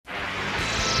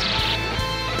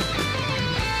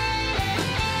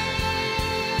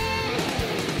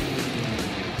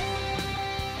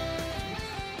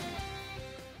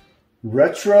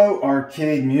Retro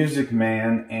Arcade Music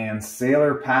Man and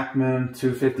Sailor Pac-Man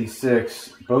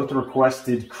 256 both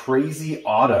requested Crazy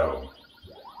Otto.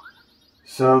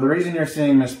 So the reason you're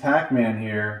seeing Miss Pac-Man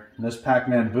here, Miss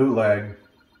Pac-Man Bootleg,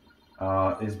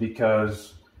 is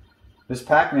because Miss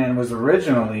Pac-Man was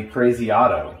originally Crazy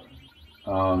Otto.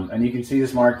 And you can see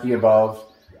this marquee above.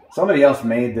 Somebody else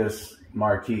made this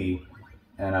marquee,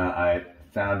 and I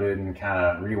found it and kind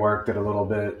of reworked it a little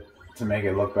bit to make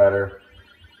it look better.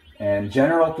 And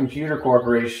General Computer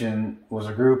Corporation was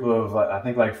a group of, I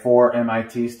think, like 4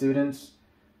 MIT students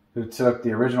who took the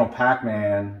original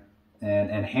Pac-Man and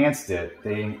enhanced it.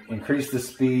 They increased the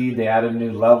speed, they added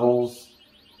new levels,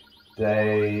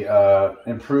 they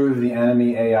improved the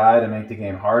enemy AI to make the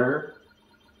game harder.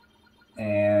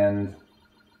 And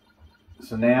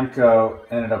so Namco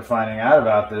ended up finding out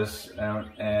about this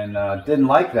and didn't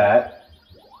like that.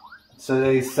 So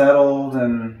they settled,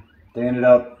 and they ended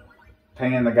up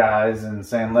paying the guys and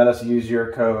saying, let us use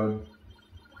your code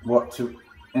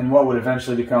in what would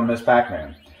eventually become Miss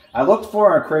Pac-Man. I looked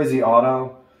for a Crazy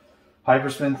Otto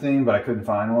hyperspin theme, but I couldn't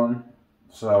find one.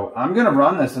 So I'm going to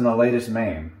run this in the latest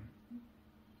MAME,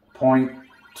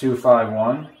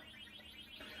 0.251.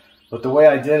 But the way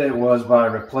I did it was by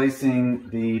replacing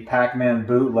the Pac-Man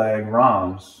Bootleg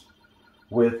ROMs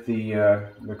with the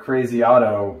Crazy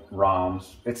Otto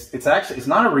ROMs. It's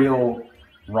not a real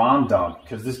ROM dump,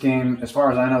 because this game, as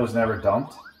far as I know, was never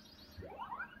dumped.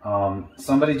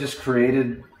 Somebody just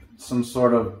created some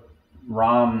sort of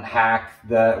ROM hack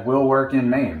that will work in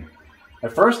MAME.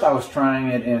 At first I was trying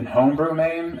it in homebrew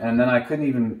MAME, and then I couldn't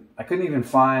even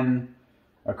find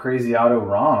a Crazy Otto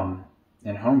ROM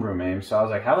in homebrew MAME. So I was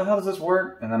like, how the hell does this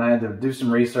work? And then I had to do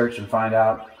some research and find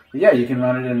out, yeah, you can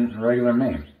run it in regular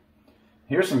MAME.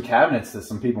 Here's some cabinets that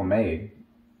some people made.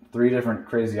 3 different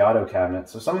Crazy Otto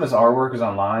cabinets. So some of this artwork is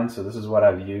online, so this is what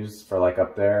I've used for like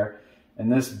up there.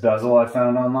 And this bezel I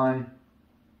found online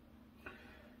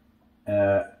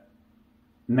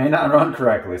may not run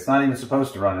correctly. It's not even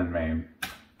supposed to run in MAME.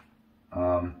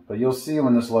 But you'll see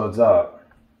when this loads up.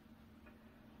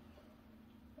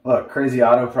 Look, Crazy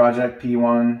Otto Project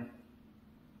P1.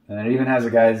 And it even has a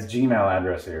guy's Gmail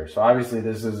address here. So obviously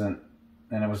this isn't,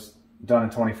 and it was done in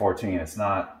 2014. It's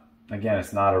not, again,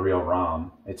 it's not a real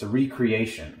ROM. It's a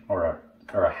recreation or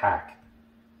a hack.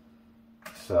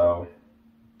 So,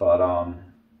 but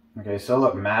okay. So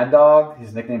look, Mad Dog,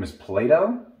 his nickname is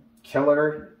Plato.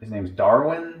 Killer, his name's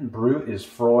Darwin. Brute is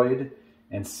Freud,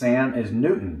 and Sam is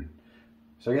Newton.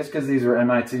 So I guess because these were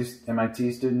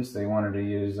MIT students, they wanted to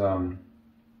use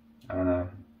I don't know,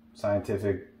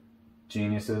 scientific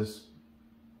geniuses.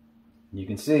 You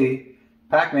can see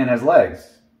Pac-Man has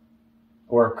legs.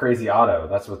 Or Crazy Otto,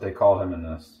 that's what they call him in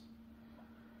this.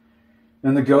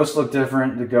 And the ghosts look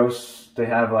different. The ghosts, they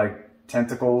have like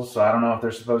tentacles, so I don't know if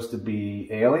they're supposed to be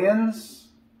aliens.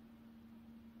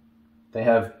 They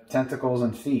have tentacles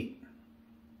and feet.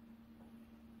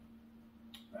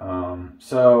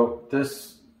 So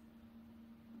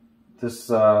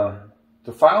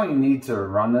the file you need to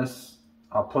run this,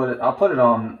 I'll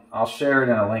share it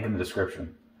in a link in the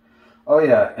description. Oh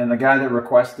yeah, and the guy that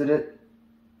requested it,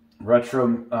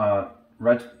 Retro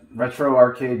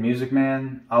Arcade Music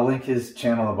Man, I'll link his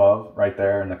channel above, right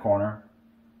there in the corner.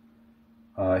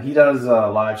 He does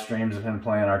live streams of him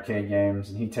playing arcade games,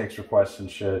 and he takes requests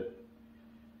and shit.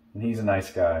 And he's a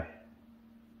nice guy.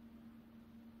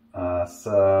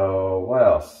 So what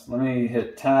else? Let me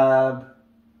hit tab.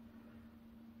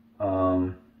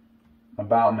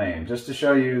 About MAME, just to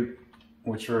show you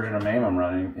which version of MAME I'm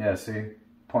running. Yeah, see,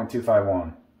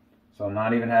 0.251. So I'm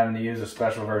not even having to use a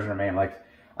special version of MAME. Like,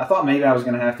 I thought maybe I was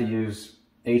going to have to use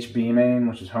HB MAME,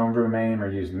 which is homebrew MAME, or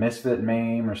use Misfit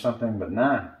MAME or something, but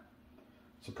nah.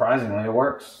 Surprisingly, it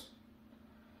works.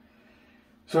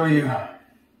 So you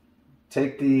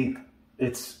take the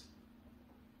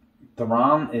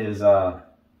ROM is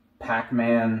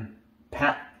Pac-Man,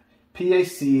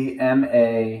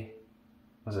 P-A-C-M-A,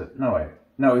 was it? No, wait.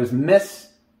 No, it was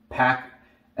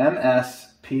M-S-P-A-C-M-A-B.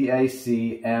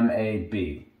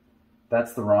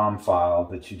 That's the ROM file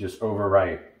that you just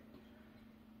overwrite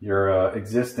your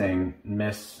existing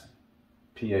Miss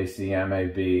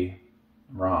PACMAB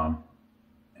ROM,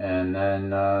 and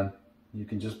then you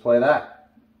can just play that,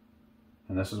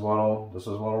 and this is what'll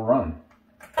run.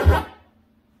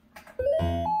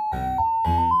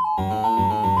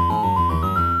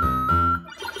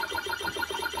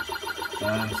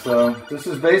 And so this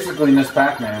is basically Miss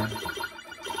Pac-Man.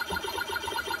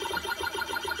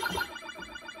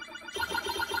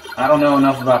 I don't know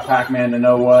enough about Pac-Man to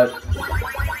know what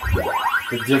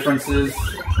the differences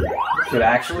could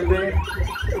actually be.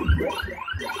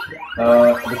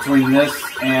 between this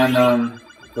and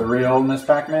the real Miss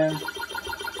Pac-Man.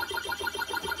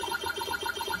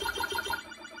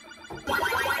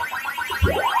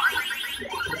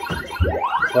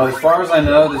 But as far as I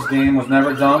know, this game was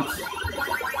never dumped.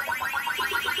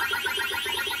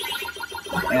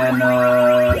 And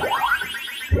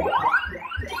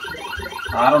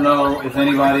I don't know if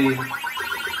anybody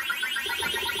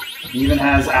even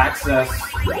has access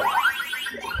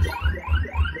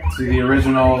to the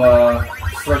original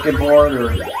circuit board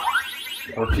or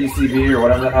PCB or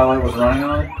whatever the hell it was running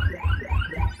on.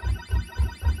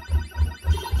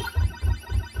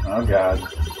 Oh God.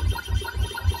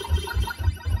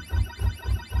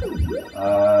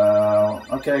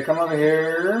 Okay, come over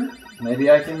here.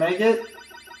 Maybe I can make it.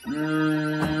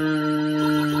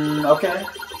 Okay.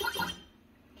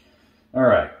 All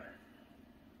right.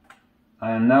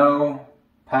 I am no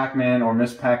Pac-Man or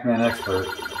Miss Pac-Man expert,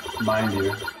 mind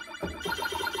you.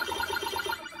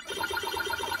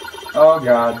 Oh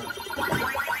God.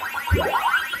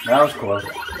 That was close.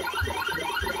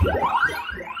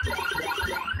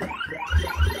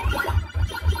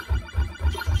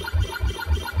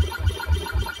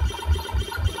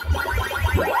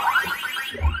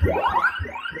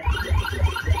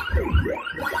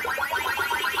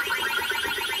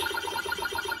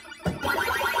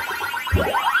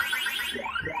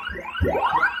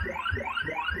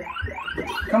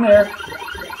 Come here.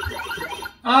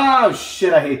 Oh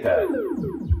shit, I hate that.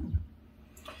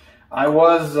 I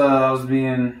was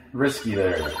being risky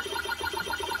there.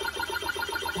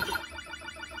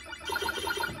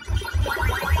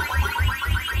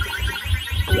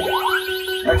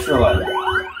 Extra light.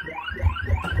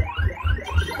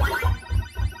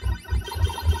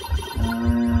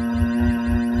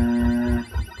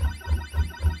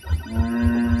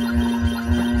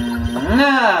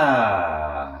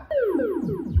 Nah.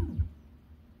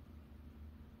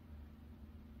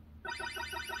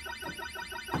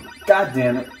 God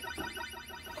damn it.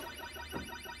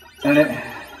 And it...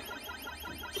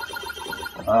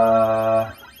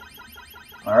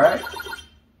 Alright.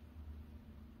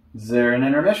 Is there an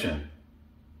intermission?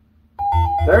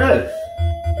 There is.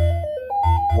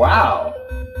 Wow.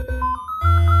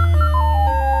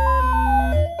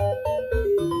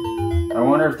 I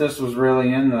wonder if this was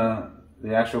really in the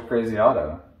actual Crazy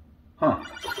Otto. Huh.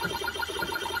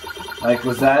 Like,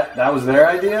 was that was their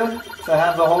idea? To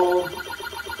have the whole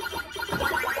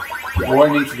boy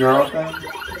meets girl thing?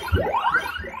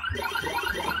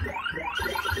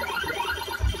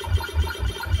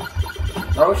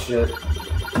 Oh shit.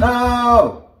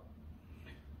 No!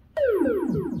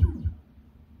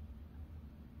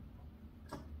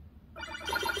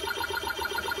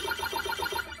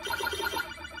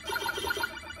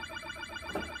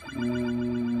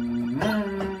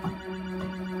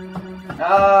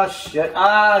 Ah shit,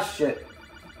 ah shit.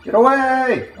 Get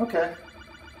away! Okay.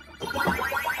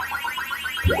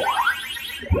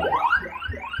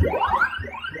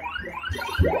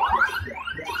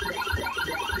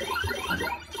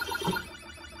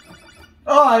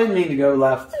 Oh, I didn't mean to go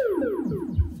left.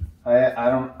 I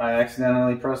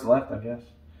accidentally pressed left, I guess.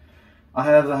 I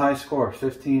have the high score,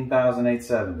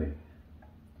 15,870.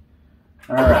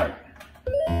 All right.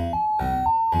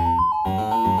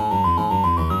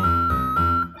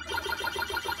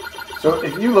 So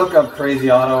if you look up Crazy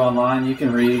Otto online, you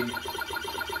can read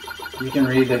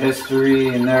the history,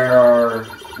 and there's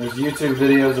YouTube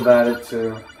videos about it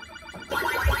too.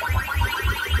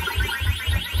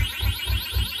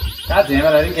 God damn it,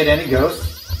 I didn't get any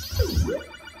ghosts.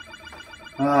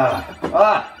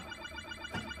 Ah.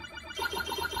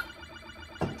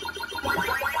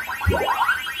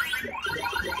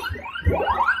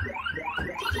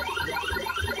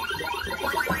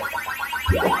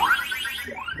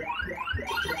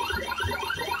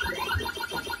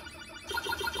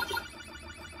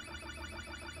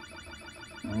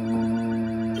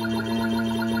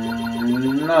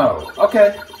 No.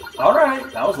 Okay. All right.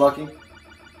 That was lucky.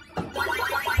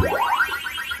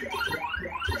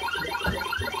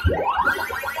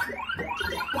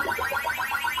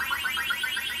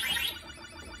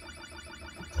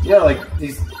 Yeah, like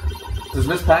these. Does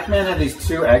Miss Pac-Man have these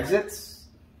 2 exits?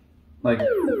 Like,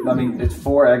 I mean, it's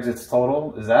 4 exits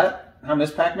total. Is that how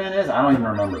Miss Pac-Man is? I don't even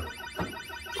remember.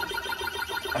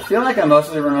 I feel like I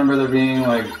mostly remember there being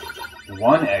like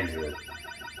 1 exit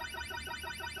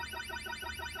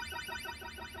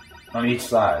on each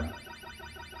side.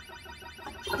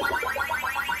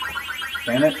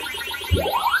 Damn it.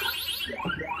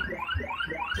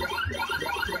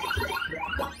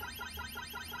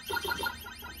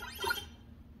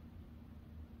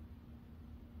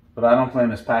 But I don't play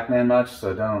Miss Pac-Man much,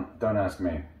 so don't ask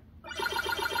me.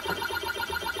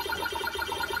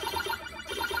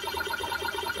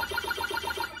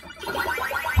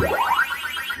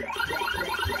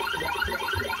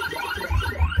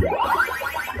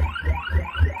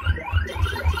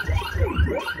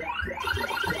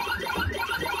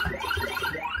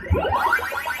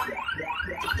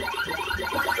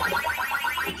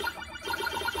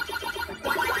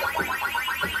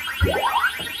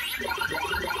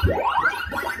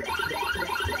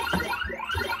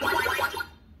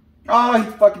 Oh, he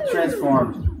fucking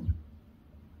transformed.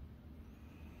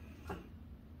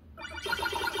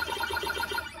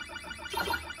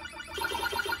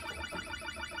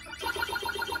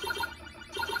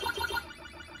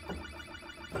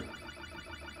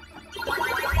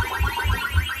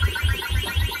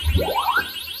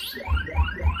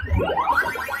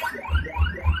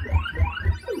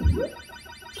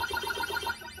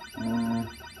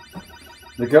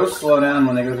 The ghosts slow down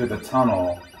when they go through the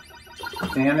tunnel.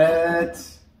 Damn it.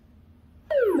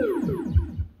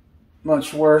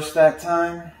 Much worse that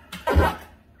time.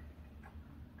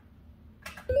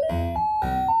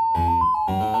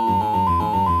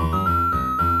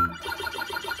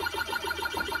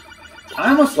 I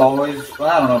almost always, well,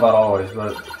 I don't know about always,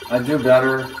 but I do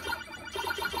better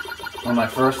on my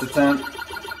first attempt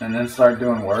and then start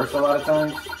doing worse a lot of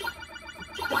times.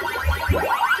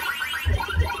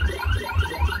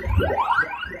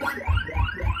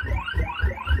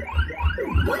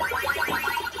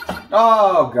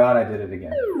 Oh God, I did it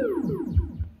again.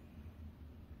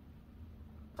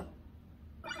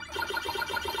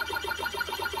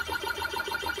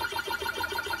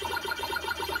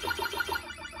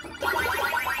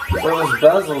 So this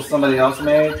bezel somebody else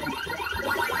made,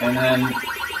 and then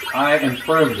I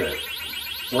improved it.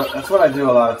 So that's what I do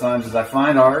a lot of times is I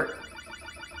find art,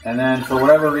 and then for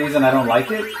whatever reason I don't like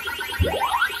it,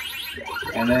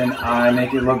 and then I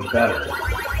make it look better.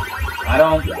 I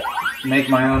don't make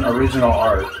my own original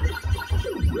art,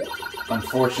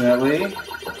 unfortunately.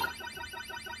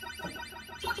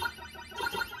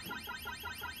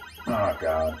 Oh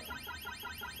God.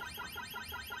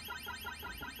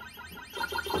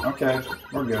 Okay,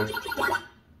 we're good.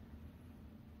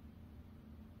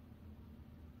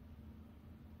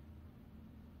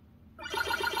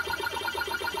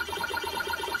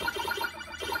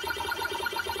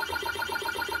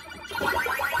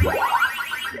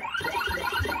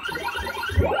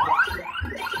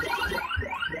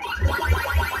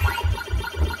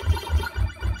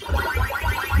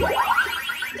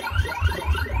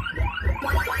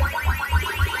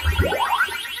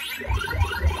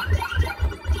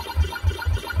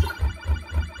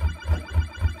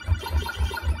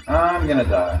 I'm gonna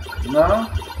die. No?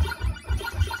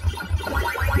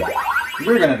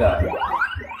 You're gonna die.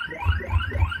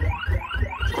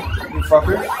 You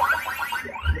fuckers.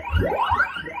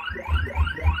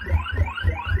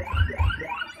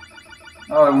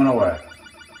 Oh, it went away.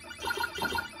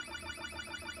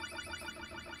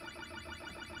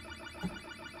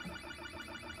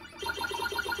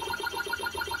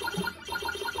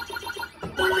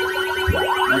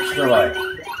 Extra life.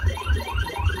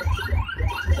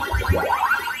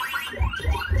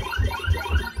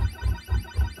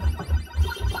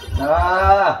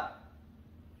 Ah!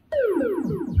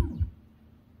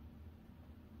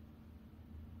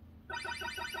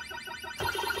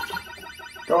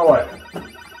 Go away.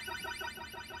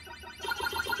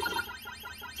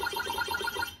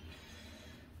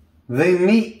 They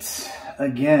meet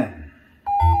again.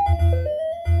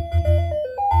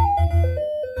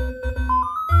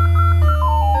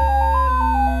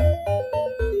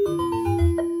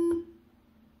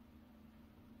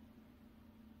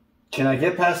 Can I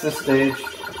get past this stage?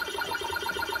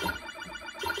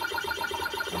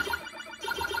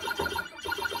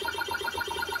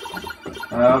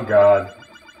 Oh God.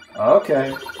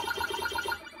 Okay.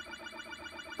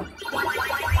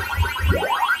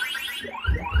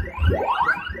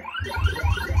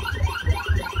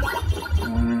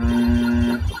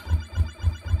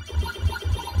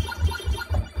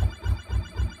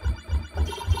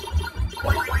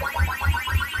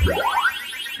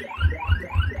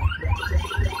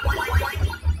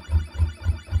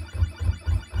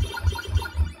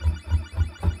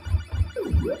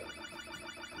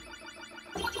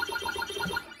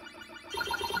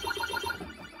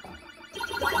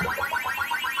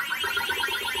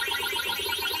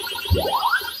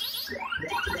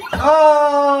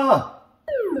 Ah!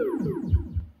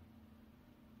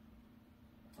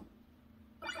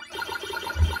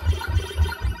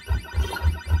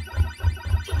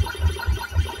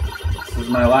 This is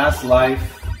my last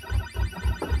life.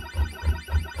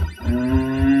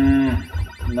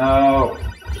 No.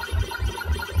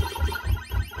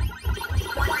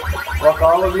 Fuck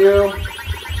all of you.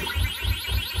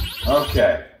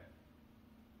 Okay.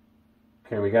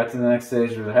 Okay, we got to the next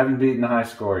stage. We haven't beaten the high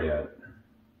score yet.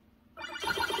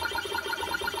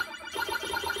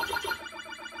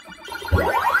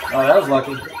 Oh, that was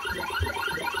lucky.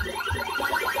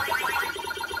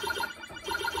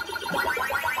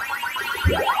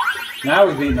 Now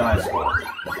we've beaten the high score.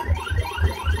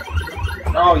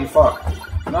 Oh, you fuck.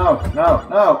 No, no,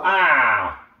 no.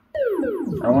 Ah!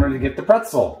 I wanted to get the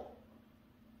pretzel.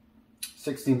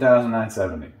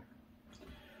 16,970.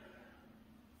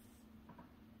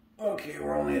 Okay,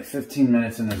 we're only at 15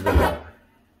 minutes in this video.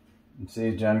 Let's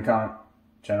see, General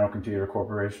Computer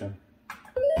Corporation.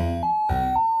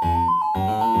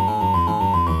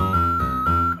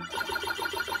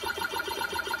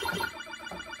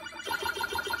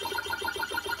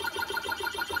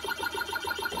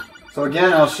 So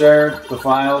again, I'll share the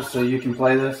files so you can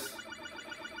play this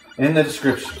in the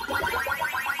description.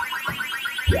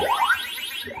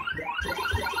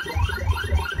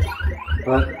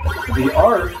 But the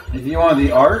art, if you want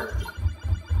the art,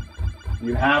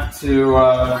 you have to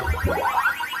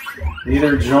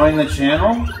either join the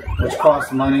channel, which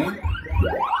costs money,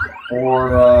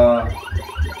 or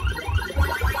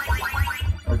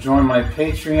join my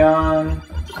Patreon,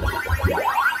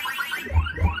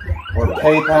 or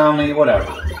PayPal me,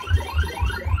 whatever.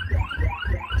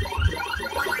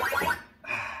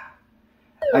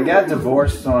 I got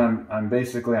divorced, so I'm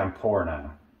basically poor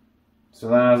now. So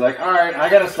then I was like, all right, I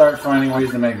got to start finding ways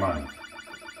to make money.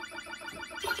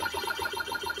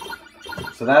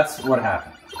 So that's what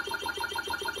happened.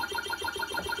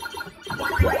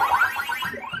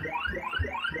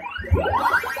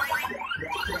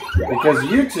 Because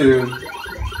YouTube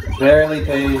barely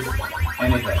pays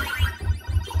anything.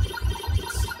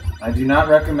 I do not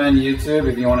recommend YouTube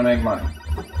if you want to make money.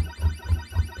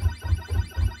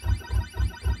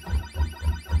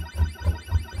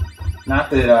 Not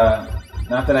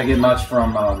that I get much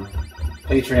from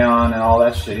Patreon and all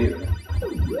that shit either.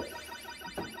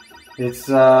 It's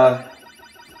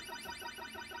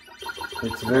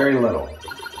very little.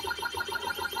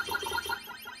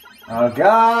 Oh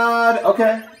God!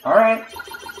 Okay, all right.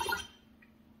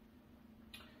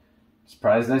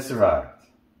 Surprised I survived.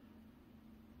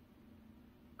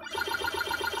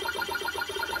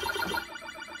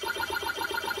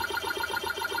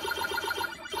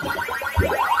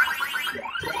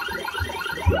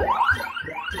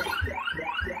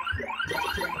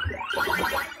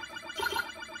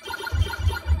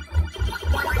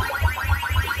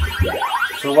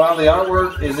 So while the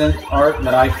artwork isn't art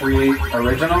that I create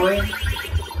originally,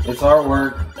 it's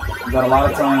artwork that a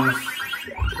lot of times,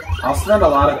 I'll spend a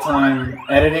lot of time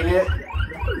editing it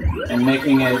and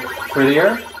making it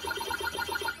prettier.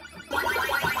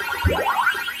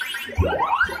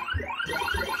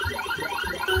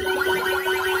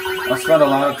 I'll spend a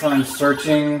lot of time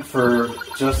searching for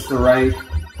just the right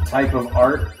type of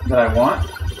art that I want.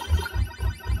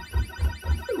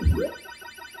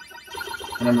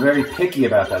 And I'm very picky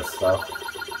about that stuff.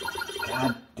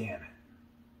 God damn it.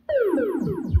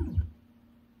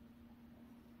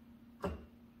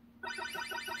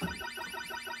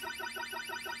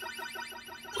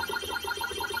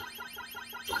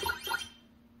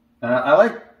 I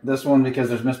like this one because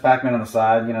there's Miss Pac-Man on the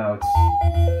side. You know,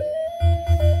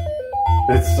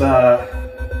 it's a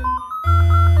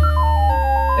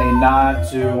nod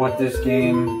to what this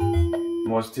game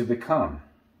was to become.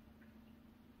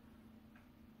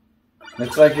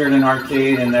 It's like you're in an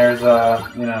arcade and there's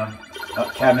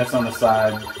cabinets on the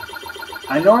side.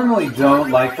 I normally don't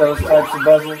like those types of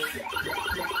bezels,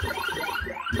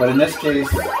 but in this case,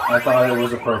 I thought it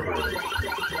was appropriate.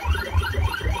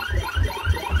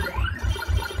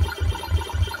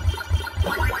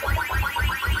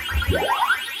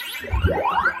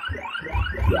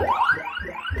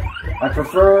 I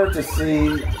prefer to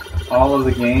see all of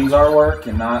the game's artwork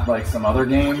and not like some other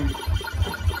game.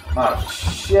 Oh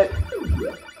shit.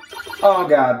 Oh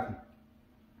God.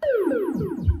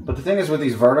 But the thing is with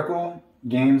these vertical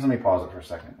games, let me pause it for a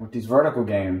second. With these vertical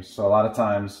games, so a lot of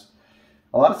times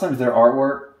their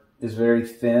artwork is very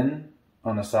thin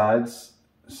on the sides.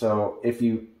 So if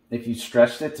you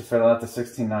stretched it to fill out the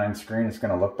 16:9 screen, it's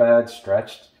going to look bad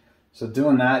stretched. So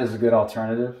doing that is a good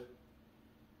alternative.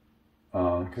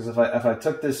 Because if I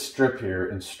took this strip here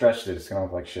and stretched it, it's going to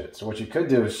look like shit. So what you could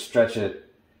do is stretch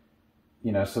it,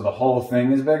 you know, so the whole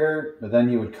thing is bigger, but then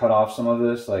you would cut off some of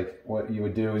this. Like what you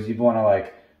would do is you'd want to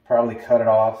like probably cut it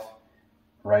off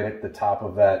right at the top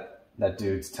of that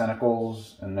dude's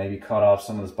tentacles and maybe cut off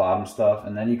some of this bottom stuff,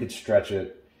 and then you could stretch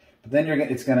it. But then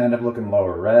it's going to end up looking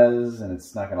lower res and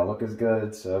it's not going to look as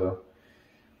good. So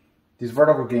these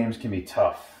vertical games can be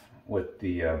tough with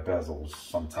the bezels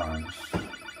sometimes.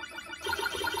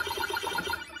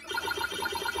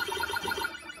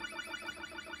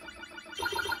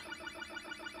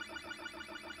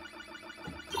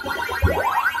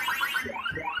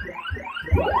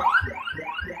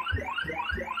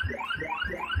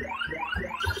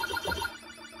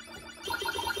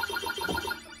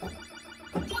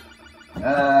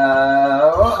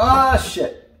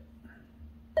 Shit.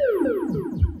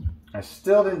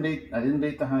 still didn't beat. I didn't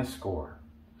beat the high score.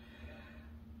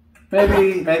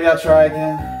 Maybe I'll try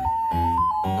again.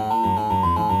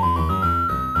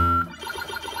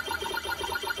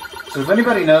 So if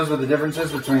anybody knows what the difference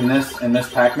is between this and Miss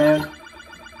Pac-Man,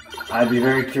 I'd be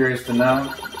very curious to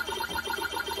know.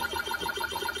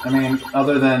 I mean,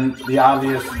 other than the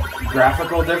obvious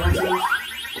graphical differences,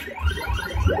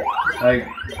 like,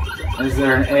 is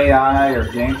there an AI or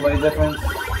gameplay difference?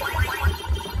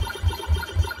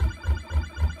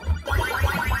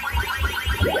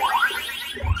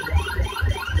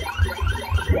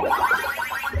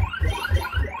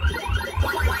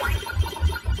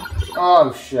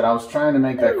 Oh shit, I was trying to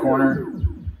make that corner,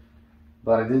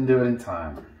 but I didn't do it in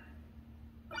time.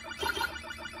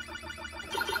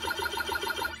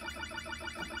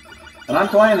 And I'm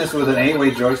playing this with an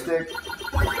 8-way joystick,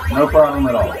 no problem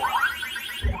at all.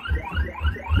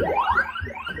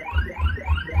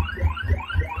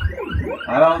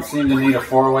 I don't seem to need a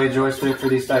 4-way joystick for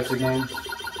these types of games.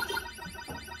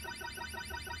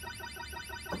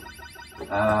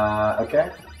 Okay.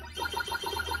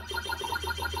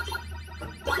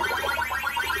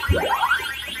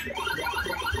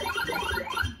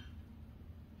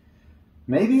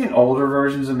 Maybe in older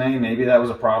versions of MAME, maybe that was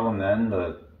a problem then,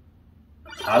 but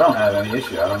I don't have any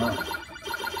issue. I don't know.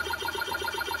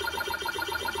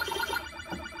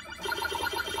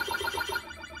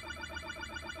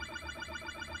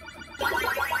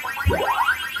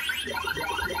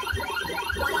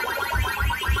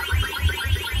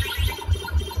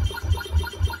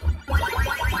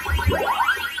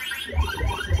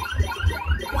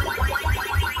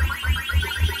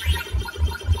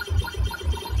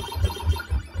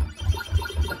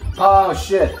 Oh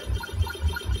shit.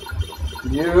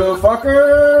 You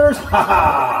fuckers! Ha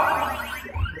ha!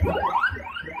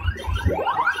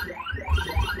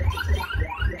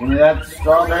 Give me that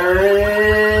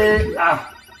strawberry!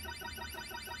 Ah!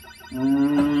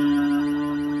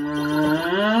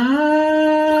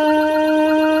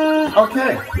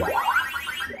 Okay.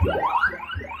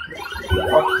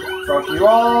 Fuck you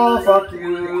all, fuck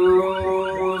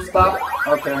you. Stop.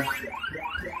 Okay.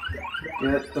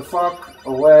 Get the fuck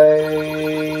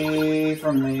away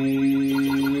from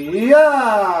me.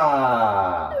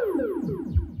 Yeah!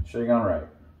 Sure you're going right.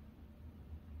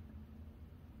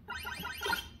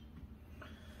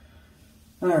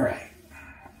 All right.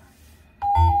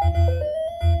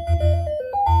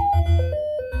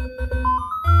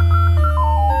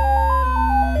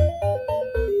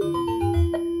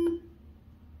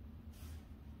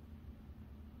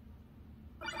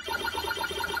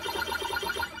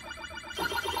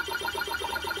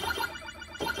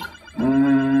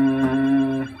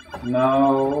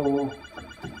 No.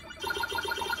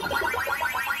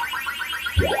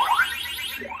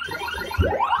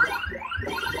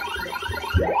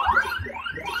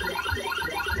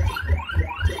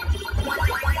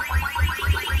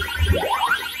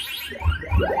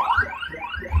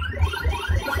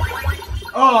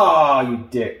 Oh, you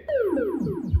dick.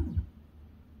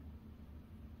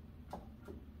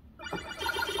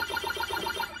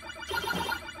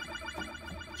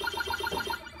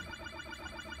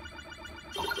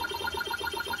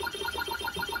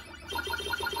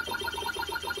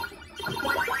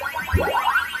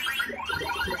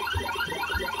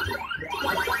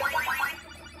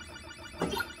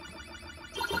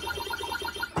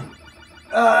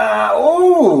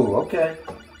 Oh, okay.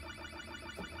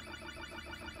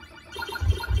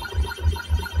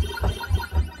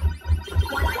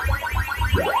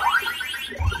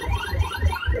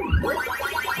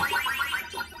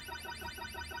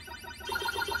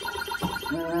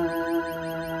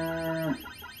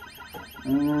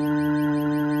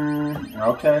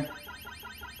 Okay.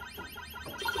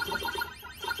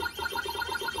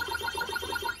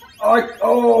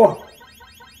 Oh,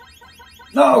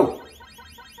 no!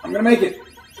 I'm gonna make it.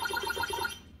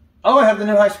 Oh, I have the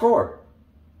new high score.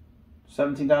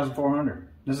 17,400.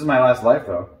 This is my last life,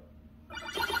 though.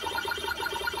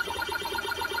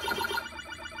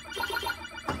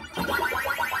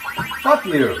 Fuck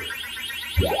you.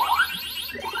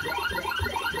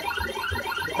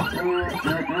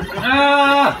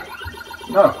 Ah!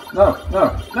 No!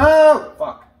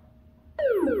 Fuck.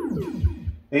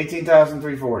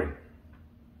 18,340.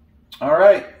 All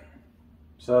right.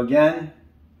 So again,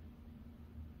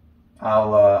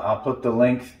 I'll put the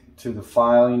link to the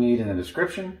file you need in the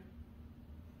description.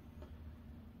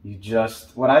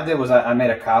 What I did was I made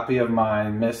a copy of my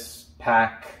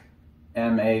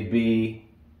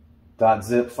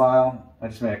mspacmab.zip file. I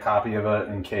just made a copy of it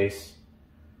in case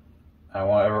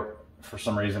for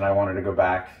some reason I wanted to go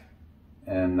back,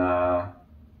 and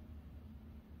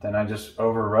then I just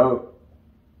overwrote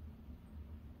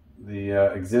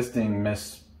the existing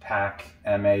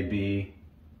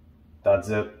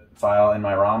mspacmab.zip file in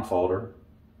my ROM folder.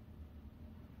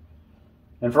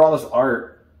 And for all this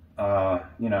art,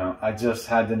 you know, I just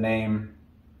had to name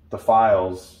the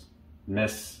files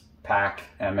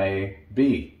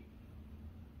mspacmab,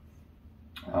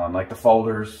 like the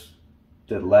folders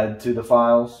that led to the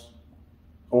files.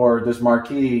 Or this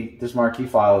marquee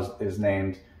file is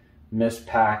named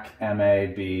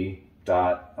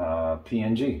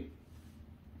mspacmab.png.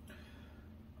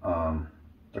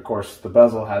 Of course, the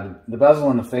bezel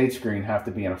and the fade screen have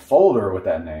to be in a folder with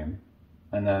that name,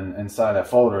 and then inside that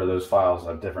folder, those files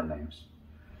have different names.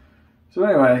 So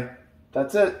anyway,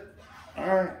 that's it. All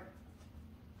right.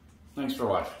 Thanks for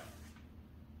watching.